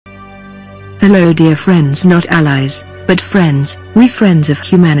Hello dear friends, not allies, but friends, we friends of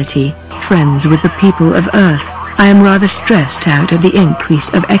humanity, friends with the people of Earth. I am rather stressed out at the increase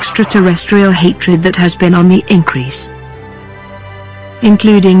of extraterrestrial hatred that has been on the increase,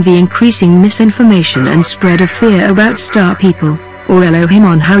 including the increasing misinformation and spread of fear about star people, or Elohim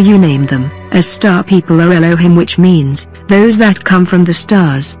on how you name them, as star people or Elohim, which means those that come from the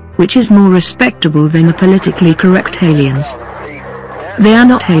stars, which is more respectable than the politically correct aliens. They are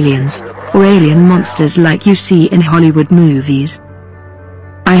not aliens, or alien monsters like you see in Hollywood movies.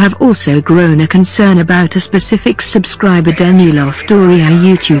 I have also grown a concern about a specific subscriber Daniel Doria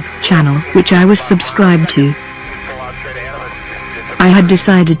YouTube channel which I was subscribed to. I had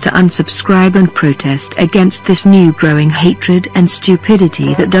decided to unsubscribe and protest against this new growing hatred and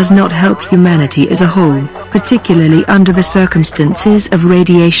stupidity that does not help humanity as a whole, particularly under the circumstances of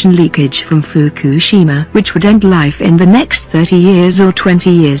radiation leakage from Fukushima, which would end life in the next 30 years or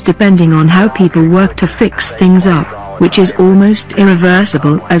 20 years depending on how people work to fix things up, which is almost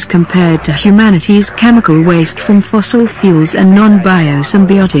irreversible as compared to humanity's chemical waste from fossil fuels and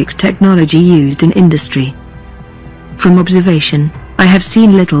non-biosymbiotic technology used in industry. From observation, I have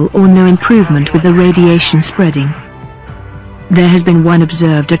seen little or no improvement with the radiation spreading. There has been one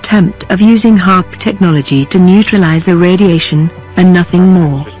observed attempt of using HAARP technology to neutralize the radiation, and nothing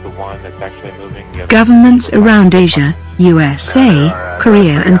more. Governments around Asia, USA,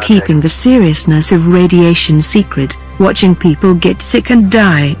 Korea and keeping the seriousness of radiation secret, watching people get sick and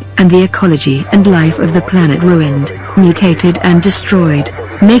die, and the ecology and life of the planet ruined, mutated and destroyed,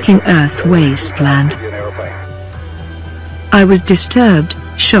 making Earth wasteland. I was disturbed,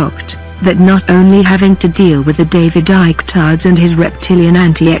 shocked, that not only having to deal with the David Icke tards and his reptilian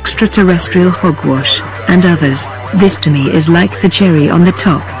anti-extraterrestrial hogwash, and others, this to me is like the cherry on the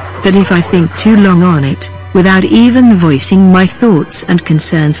top, that if I think too long on it, without even voicing my thoughts and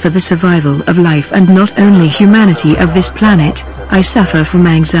concerns for the survival of life and not only humanity of this planet, I suffer from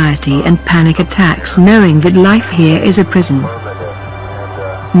anxiety and panic attacks knowing that life here is a prison.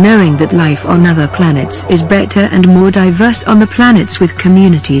 Knowing that life on other planets is better and more diverse on the planets with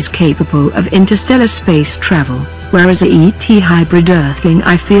communities capable of interstellar space travel, whereas a ET hybrid Earthling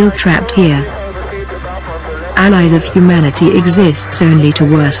I feel trapped here. Allies of humanity exists only to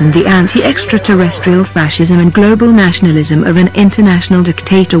worsen the anti-extraterrestrial fascism and global nationalism of an international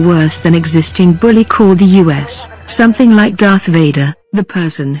dictator worse than existing bully called the US, something like Darth Vader. The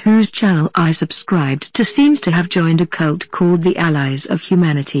person whose channel I subscribed to seems to have joined a cult called the Allies of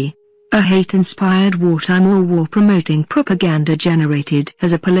Humanity. A hate-inspired wartime or war-promoting propaganda generated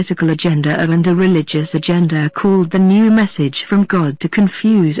as a political agenda and a religious agenda called the New Message from God to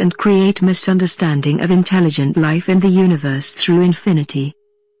confuse and create misunderstanding of intelligent life in the universe through infinity,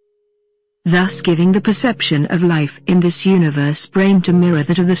 thus giving the perception of life in this universe brain to mirror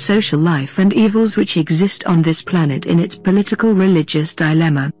that of the social life and evils which exist on this planet in its political religious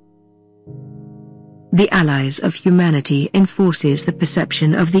dilemma. The Allies of Humanity enforces the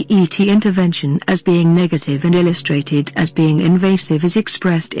perception of the ET intervention as being negative and illustrated as being invasive as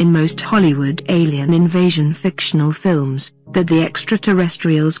expressed in most Hollywood alien invasion fictional films, that the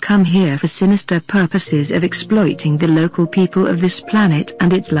extraterrestrials come here for sinister purposes of exploiting the local people of this planet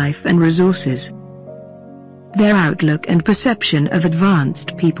and its life and resources. Their outlook and perception of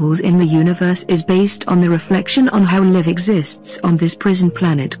advanced peoples in the universe is based on the reflection on how life exists on this prison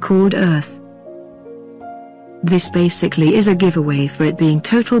planet called Earth. This basically is a giveaway for it being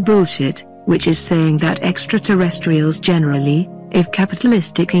total bullshit, which is saying that extraterrestrials generally, if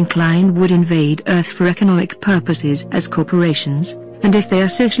capitalistic inclined, would invade Earth for economic purposes as corporations, and if they are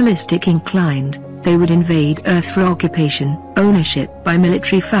socialistic inclined, they would invade Earth for occupation, ownership by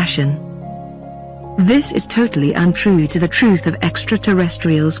military fashion. This is totally untrue to the truth of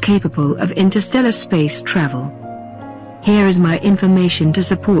extraterrestrials capable of interstellar space travel. Here is my information to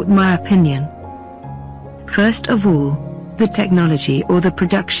support my opinion. First of all, the technology or the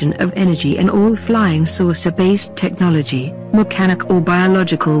production of energy in all flying saucer-based technology, mechanic or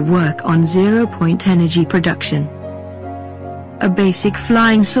biological work on zero-point energy production. A basic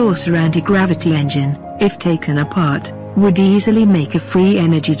flying saucer anti-gravity engine, if taken apart, would easily make a free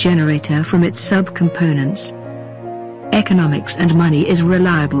energy generator from its subcomponents. Economics and money is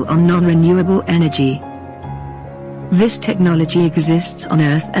reliable on non-renewable energy. This technology exists on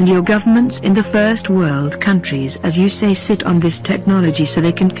Earth and your governments in the first world countries, as you say, sit on this technology so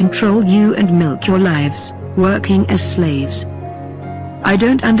they can control you and milk your lives, working as slaves. I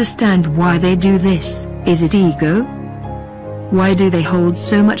don't understand why they do this. Is it ego? Why do they hold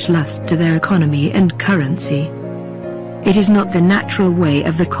so much lust to their economy and currency? It is not the natural way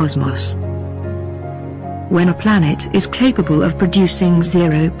of the cosmos. When a planet is capable of producing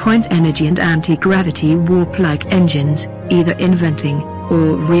zero-point energy and anti-gravity warp-like engines, either inventing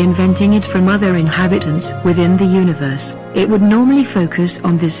or reinventing it from other inhabitants within the universe, it would normally focus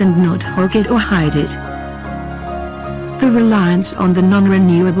on this and not hog it or hide it. The reliance on the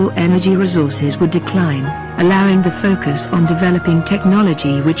non-renewable energy resources would decline, allowing the focus on developing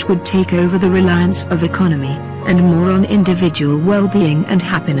technology which would take over the reliance of economy, and more on individual well-being and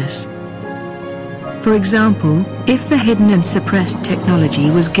happiness. For example, if the hidden and suppressed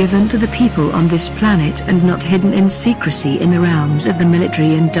technology was given to the people on this planet and not hidden in secrecy in the realms of the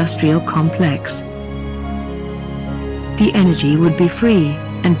military-industrial complex, the energy would be free,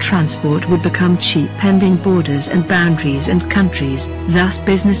 and transport would become cheap pending borders and boundaries and countries, thus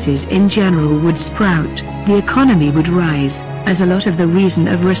businesses in general would sprout, the economy would rise, as a lot of the reason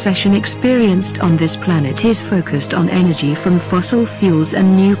of recession experienced on this planet is focused on energy from fossil fuels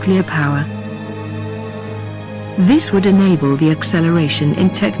and nuclear power. This would enable the acceleration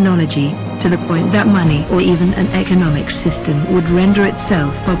in technology, to the point that money or even an economic system would render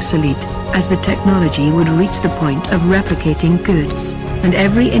itself obsolete, as the technology would reach the point of replicating goods, and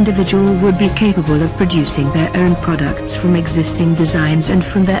every individual would be capable of producing their own products from existing designs and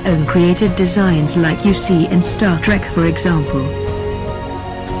from their own created designs, like you see in Star Trek, for example.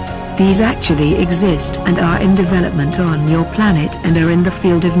 These actually exist and are in development on your planet and are in the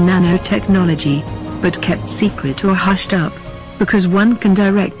field of nanotechnology, but kept secret or hushed up, because one can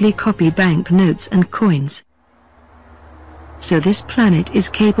directly copy banknotes and coins. So this planet is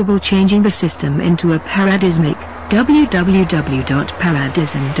capable changing the system into a paradismic,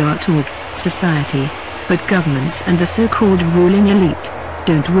 www.paradism.org, society, but governments and the so-called ruling elite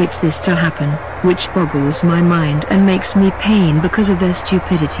don't wish this to happen, which boggles my mind and makes me pain because of their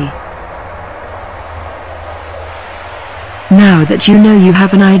stupidity. Now that you know, you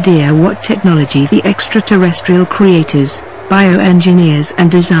have an idea what technology the extraterrestrial creators, bioengineers and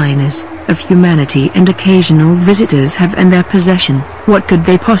designers of humanity and occasional visitors have in their possession, what could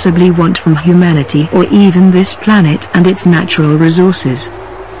they possibly want from humanity or even this planet and its natural resources?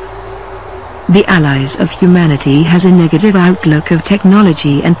 The allies of humanity has a negative outlook of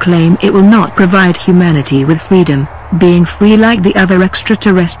technology and claim it will not provide humanity with freedom, being free like the other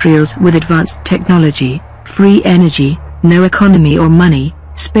extraterrestrials with advanced technology, free energy, no economy or money,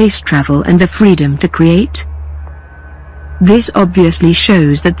 space travel and the freedom to create. This obviously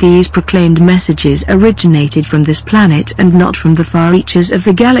shows that these proclaimed messages originated from this planet and not from the far reaches of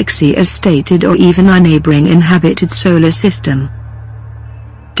the galaxy as stated, or even our neighboring inhabited solar system.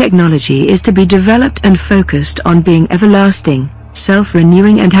 Technology is to be developed and focused on being everlasting,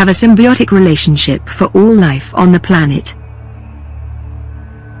 self-renewing and have a symbiotic relationship for all life on the planet.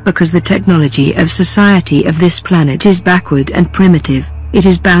 Because the technology of society of this planet is backward and primitive, it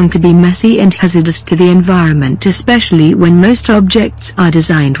is bound to be messy and hazardous to the environment, especially when most objects are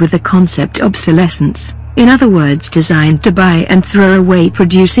designed with the concept obsolescence, in other words designed to buy and throw away,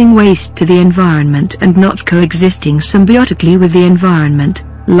 producing waste to the environment and not coexisting symbiotically with the environment,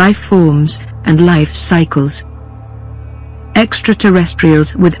 life forms, and life cycles.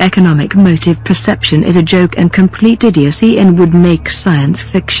 Extraterrestrials with economic motive perception is a joke and complete idiocy and would make science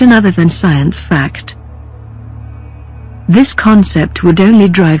fiction other than science fact. This concept would only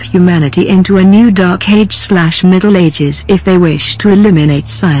drive humanity into a new dark age/middle ages if they wish to eliminate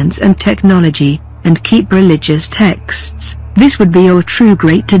science and technology, and keep religious texts. This would be your true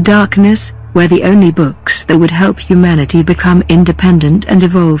great to darkness, where the only books that would help humanity become independent and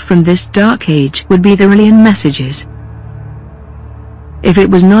evolve from this dark age would be the alien messages. If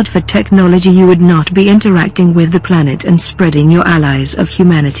it was not for technology, you would not be interacting with the planet and spreading your allies of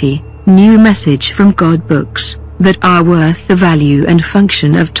humanity, new message from God books, that are worth the value and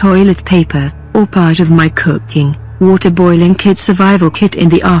function of toilet paper, or part of my cooking, water boiling kit survival kit in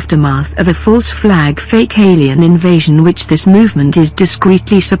the aftermath of a false flag fake alien invasion which this movement is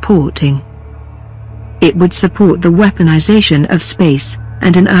discreetly supporting. It would support the weaponization of space,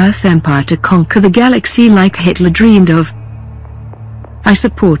 and an Earth empire to conquer the galaxy like Hitler dreamed of. I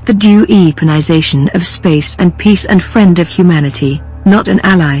support the due weaponization of space and peace and friend of humanity, not an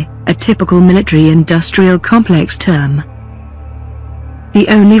ally, a typical military-industrial complex term. The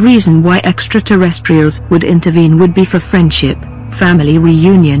only reason why extraterrestrials would intervene would be for friendship, family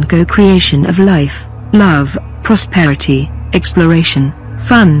reunion, co-creation of life, love, prosperity, exploration,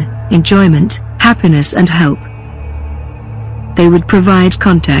 fun, enjoyment, happiness and help. They would provide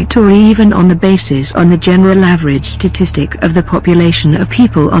contact or even on the basis on the general average statistic of the population of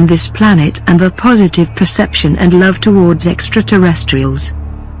people on this planet and the positive perception and love towards extraterrestrials.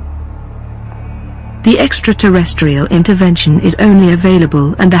 The extraterrestrial intervention is only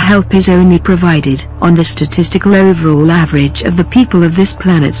available and the help is only provided on the statistical overall average of the people of this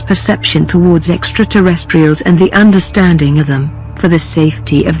planet's perception towards extraterrestrials and the understanding of them, for the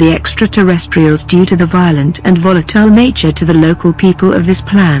safety of the extraterrestrials due to the violent and volatile nature to the local people of this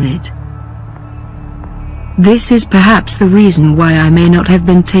planet. This is perhaps the reason why I may not have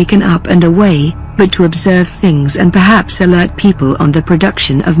been taken up and away, but to observe things and perhaps alert people on the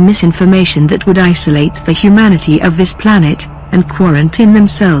production of misinformation that would isolate the humanity of this planet, and quarantine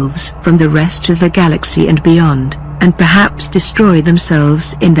themselves from the rest of the galaxy and beyond, and perhaps destroy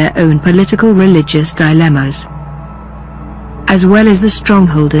themselves in their own political religious dilemmas. As well as the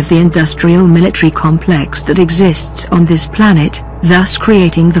stronghold of the industrial military complex that exists on this planet, thus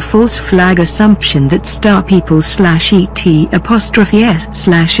creating the false flag assumption that star people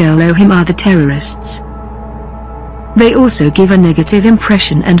 /ET_S/Elohim are the terrorists. They also give a negative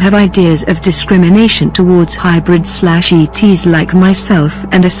impression and have ideas of discrimination towards hybrids/ETs like myself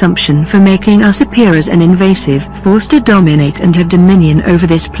and assumption for making us appear as an invasive force to dominate and have dominion over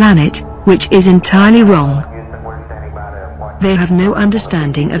this planet, which is entirely wrong. They have no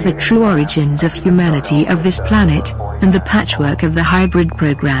understanding of the true origins of humanity of this planet, and the patchwork of the hybrid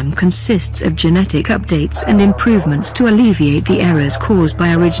program consists of genetic updates and improvements to alleviate the errors caused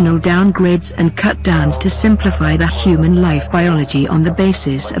by original downgrades and cut downs to simplify the human life biology on the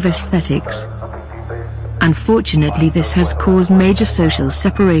basis of aesthetics. Unfortunately, this has caused major social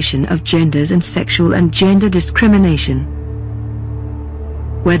separation of genders and sexual and gender discrimination,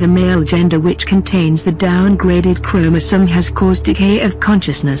 where the male gender, which contains the downgraded chromosome, has caused decay of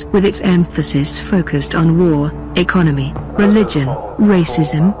consciousness with its emphasis focused on war, economy, religion,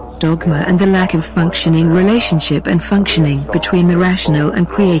 racism, dogma and the lack of functioning relationship and functioning between the rational and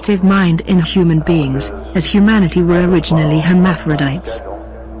creative mind in human beings, as humanity were originally hermaphrodites.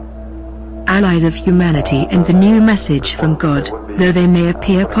 Allies of humanity and the new message from God, though they may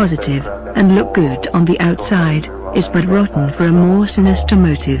appear positive and look good on the outside, is but rotten for a more sinister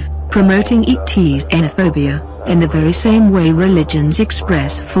motive, promoting ET's xenophobia, in the very same way religions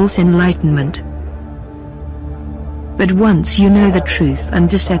express false enlightenment. But once you know the truth and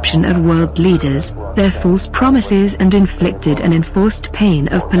deception of world leaders, their false promises and inflicted and enforced pain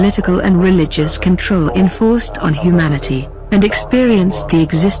of political and religious control enforced on humanity, and experienced the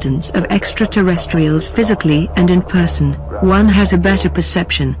existence of extraterrestrials physically and in person, one has a better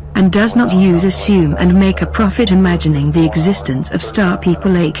perception, and does not assume and make a profit imagining the existence of star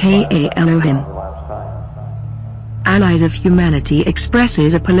people aka Elohim. Allies of humanity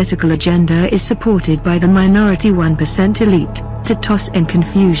expresses a political agenda is supported by the minority 1% elite, to toss in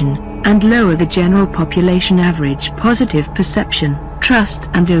confusion, and lower the general population average positive perception, trust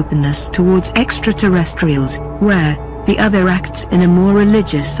and openness towards extraterrestrials, where the other acts in a more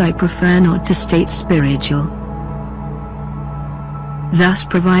religious I prefer not to state spiritual, thus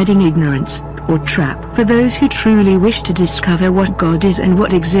providing ignorance, or trap for those who truly wish to discover what God is and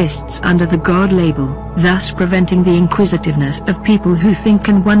what exists under the God label, thus preventing the inquisitiveness of people who think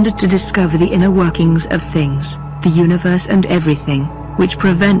and wonder to discover the inner workings of things, the universe and everything, which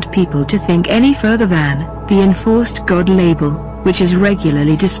prevent people to think any further than the enforced God label, which is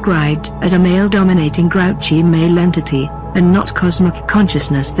regularly described as a male-dominating grouchy male entity, and not cosmic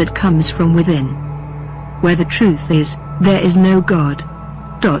consciousness that comes from within. Where the truth is, there is no God.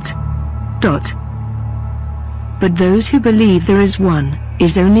 But those who believe there is one,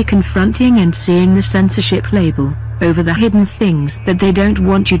 is only confronting and seeing the censorship label, over the hidden things that they don't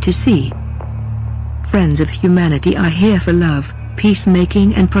want you to see. Friends of humanity are here for love,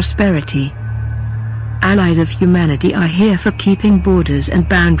 peacemaking and prosperity. Allies of humanity are here for keeping borders and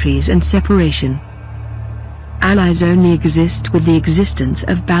boundaries and separation. Allies only exist with the existence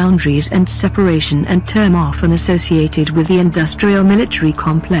of boundaries and separation and term often associated with the industrial military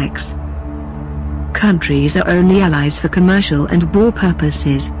complex. Countries are only allies for commercial and war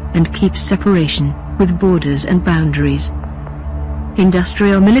purposes, and keep separation, with borders and boundaries.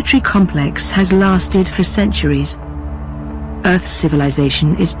 Industrial military complex has lasted for centuries. Earth's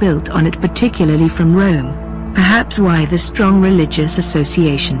civilization is built on it, particularly from Rome, perhaps why the strong religious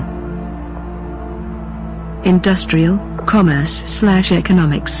association. Industrial,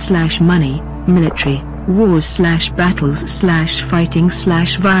 commerce/economics/money, military,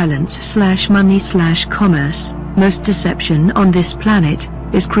 wars/battles/fighting/violence/money/commerce, most deception on this planet,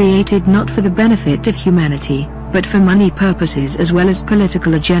 is created not for the benefit of humanity, but for money purposes as well as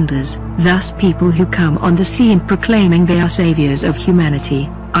political agendas. Thus people who come on the scene proclaiming they are saviors of humanity,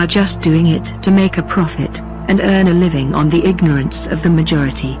 are just doing it to make a profit, and earn a living on the ignorance of the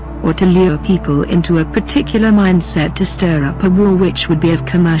majority, or to lure people into a particular mindset to stir up a war which would be of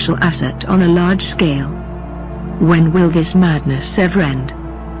commercial asset on a large scale. When will this madness ever end?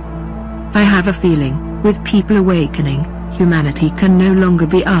 I have a feeling, with people awakening, humanity can no longer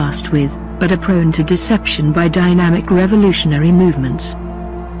be asked with, but are prone to deception by dynamic revolutionary movements.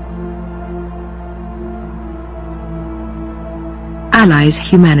 Allies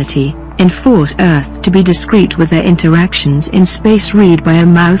humanity, enforce Earth to be discreet with their interactions in space. Read by a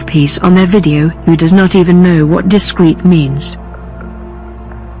mouthpiece on their video who does not even know what discreet means.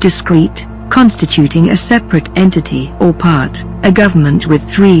 Discreet, constituting a separate entity or part, a government with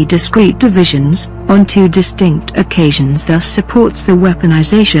 3 discrete divisions, on 2 distinct occasions, thus supports the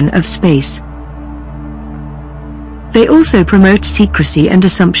weaponization of space. They also promote secrecy and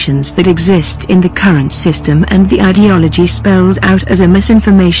assumptions that exist in the current system, and the ideology spells out as a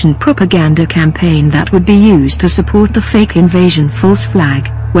misinformation propaganda campaign that would be used to support the fake invasion false flag,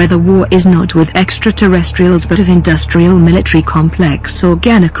 where the war is not with extraterrestrials but of industrial military complex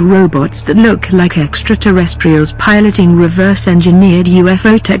organic robots that look like extraterrestrials piloting reverse-engineered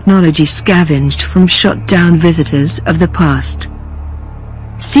UFO technology scavenged from shot-down visitors of the past.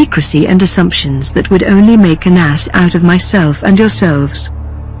 Secrecy and assumptions that would only make an ass out of myself and yourselves.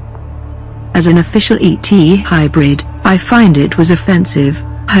 As an official ET hybrid, I find it was offensive,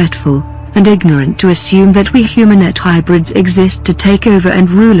 hurtful, and ignorant to assume that we humanet hybrids exist to take over and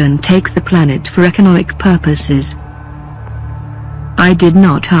rule and take the planet for economic purposes. I did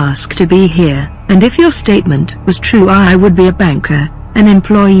not ask to be here, and if your statement was true, I would be a banker, an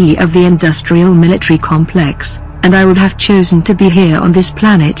employee of the industrial military complex, and I would have chosen to be here on this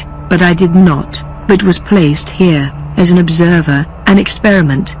planet, but I did not, but was placed here, as an observer, an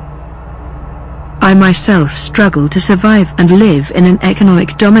experiment. I myself struggle to survive and live in an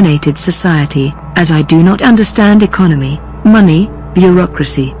economic-dominated society, as I do not understand economy, money,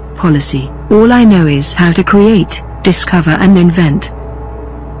 bureaucracy, policy. All I know is how to create, discover and invent.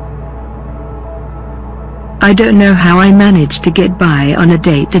 I don't know how I manage to get by on a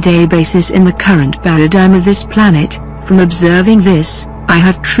day-to-day basis in the current paradigm of this planet. From observing this, I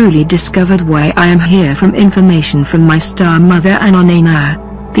have truly discovered why I am here. From information from my star mother Anonana,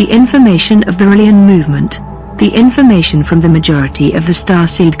 the information of the Rillian movement, the information from the majority of the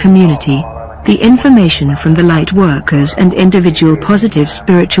starseed community, the information from the light workers and individual positive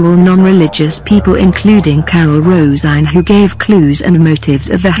spiritual non-religious people including Carol Rosine, who gave clues and motives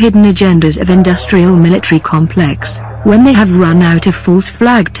of the hidden agendas of industrial military complex, when they have run out of false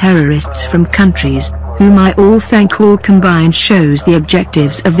flag terrorists from countries, whom I all thank. All combined shows the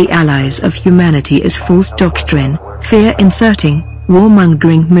objectives of the allies of humanity as false doctrine, fear-inserting,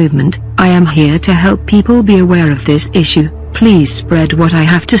 warmongering movement. I am here to help people be aware of this issue. Please spread what I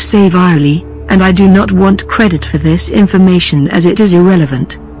have to say virally, and I do not want credit for this information as it is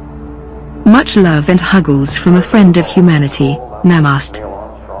irrelevant. Much love and huggles from a friend of humanity, Namaste.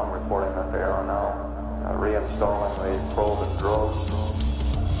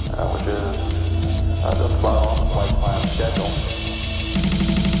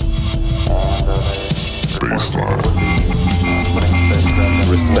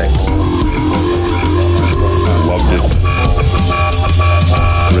 Respect. Loved it.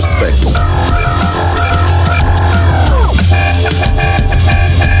 Respect.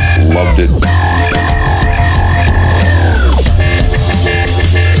 Loved it.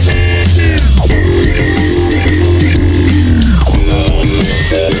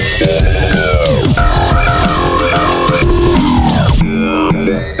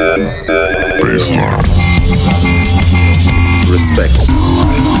 Baseline. Respect.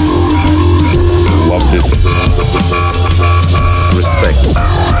 Loved it. Respect.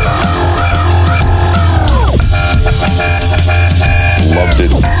 Loved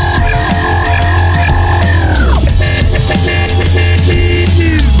it.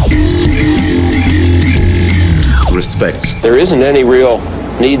 Respect. There isn't any real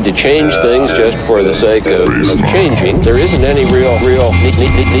need to change things just for the sake of changing. There isn't any real need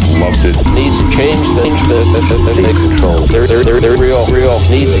Loved it. to change things Take control. There real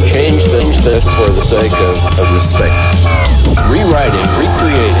need to change things just for the sake of Respect. rewriting,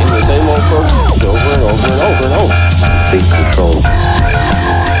 recreating the same old programs over and over and over and over. Take control.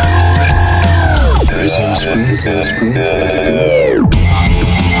 Take control.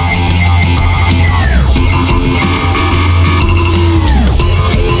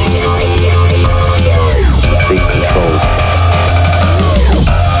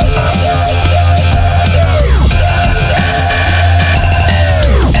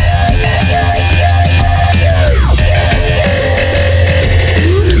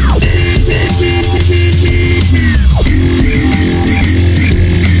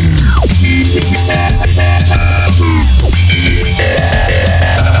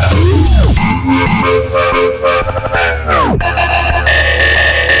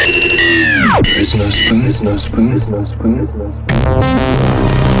 spoon. There's no spoon. There's no spoon. There's no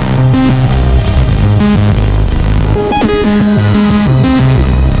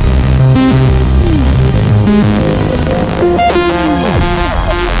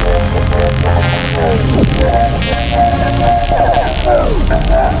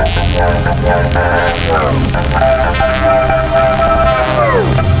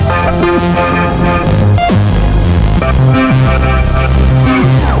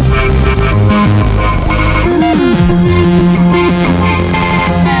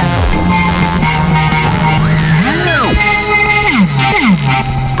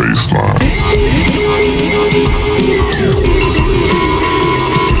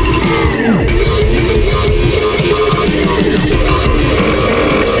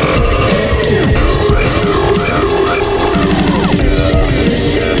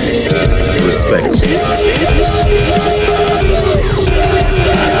respect.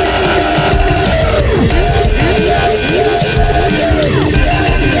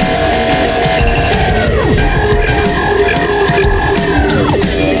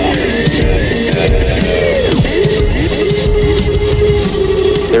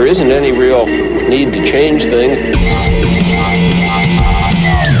 There isn't any real need to change things.